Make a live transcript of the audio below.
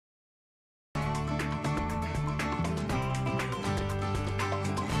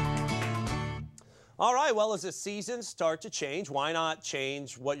All right, well, as the seasons start to change, why not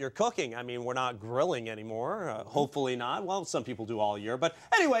change what you're cooking? I mean, we're not grilling anymore. Hopefully not. Well, some people do all year. But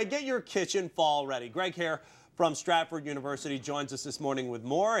anyway, get your kitchen fall ready. Greg here from Stratford University joins us this morning with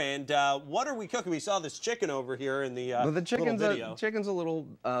more. And what are we cooking? We saw this chicken over here in the, well, the little video. Chicken's a little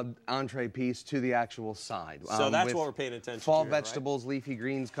entree piece to the actual side. So that's what we're paying attention to. Fall here, vegetables, right? leafy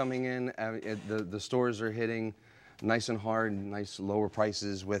greens coming in. The stores are hitting nice and hard, nice lower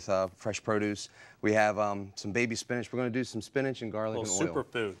prices with fresh produce. We have some baby spinach. We're going to do some spinach and garlic and oil.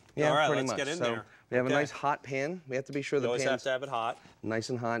 Superfood. Yeah, all right, pretty let's much. get in So there. we have a nice hot pan. We have to be sure the always pan's have to have it hot.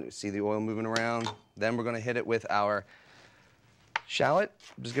 Nice and hot. You see the oil moving around. Then we're going to hit it with our shallot.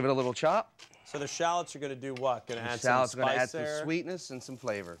 Just give it a little chop. So the shallots are going to do what? Going to add some Shallot's spice going to add there? some sweetness and some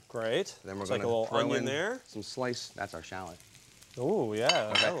flavor. Great. Then we're It's going like to a little throw onion in there. some slice. That's our shallot. Oh yeah,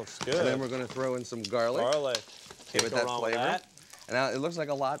 Okay. that looks good. And then we're going to throw in some garlic. Garlic. Give it that flavor. That. And now it looks like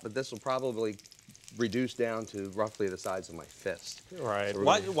a lot, but this will probably reduce down to roughly the size of my fist. Right.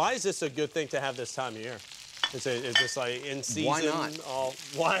 So Why is this a good thing to have this time of year? Is this like in season? Why not?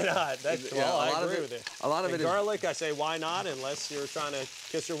 Why not? Well, I agree with it. A lot of it is garlic. I say why not, unless you're trying to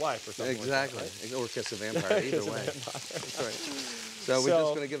kiss your wife or something. Exactly. Like that, right? Or kiss a vampire. Either way. That's right. So we're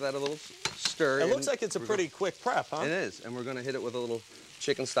just going to give that a little stir. It looks like it's a pretty quick prep, huh? It is, and we're going to hit it with a little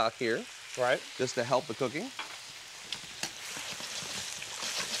chicken stock here. Right. Just to help the cooking.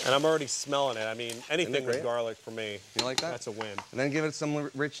 And I'm already smelling it. I mean, anything with garlic for me. You like that? That's a win. And then give it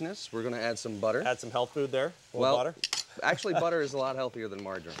some richness. We're going to add some butter. Add some health food there. A little butter. Actually, butter is a lot healthier than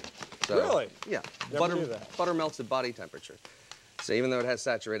margarine. So, really? Yeah. Never knew that. Butter melts at body temperature. So even though it has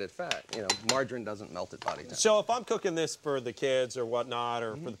saturated fat, margarine doesn't melt at body temperature. So if I'm cooking this for the kids or whatnot,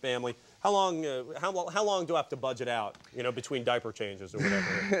 or for the family, how long do I have to budget out? between diaper changes or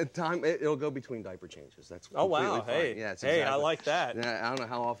whatever. It'll go between diaper changes. That's oh wow, fine. hey, yeah, hey, I like that. Yeah, I don't know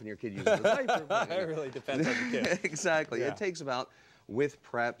how often your kid uses a diaper. But, It really depends on the kid. Exactly. Yeah. It takes about, with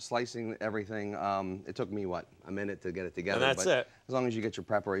prep, slicing everything. It took me a minute to get it together. And that's but it. As long as you get your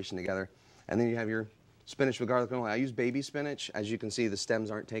preparation together, and then you have your spinach with garlic and oil. I use baby spinach. As you can see, the stems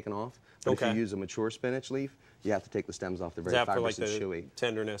aren't taken off. But if you use a mature spinach leaf, you have to take the stems off. They're very fibrous and chewy.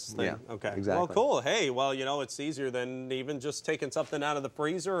 Tenderness thing. Yeah, okay. exactly. Well, cool. Hey, well, it's easier than even just taking something out of the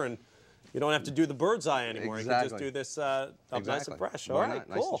freezer, and you don't have to do the bird's eye anymore. Exactly. You can just do this up nice and fresh. Why All right,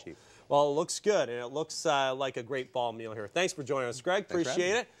 not? cool. Nice and cheap. Well, it looks good, and it looks like a great fall meal here. Thanks for joining us, Greg.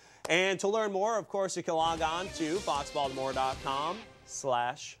 Appreciate it. And to learn more, of course, you can log on to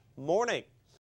foxbaltimore.com/morning.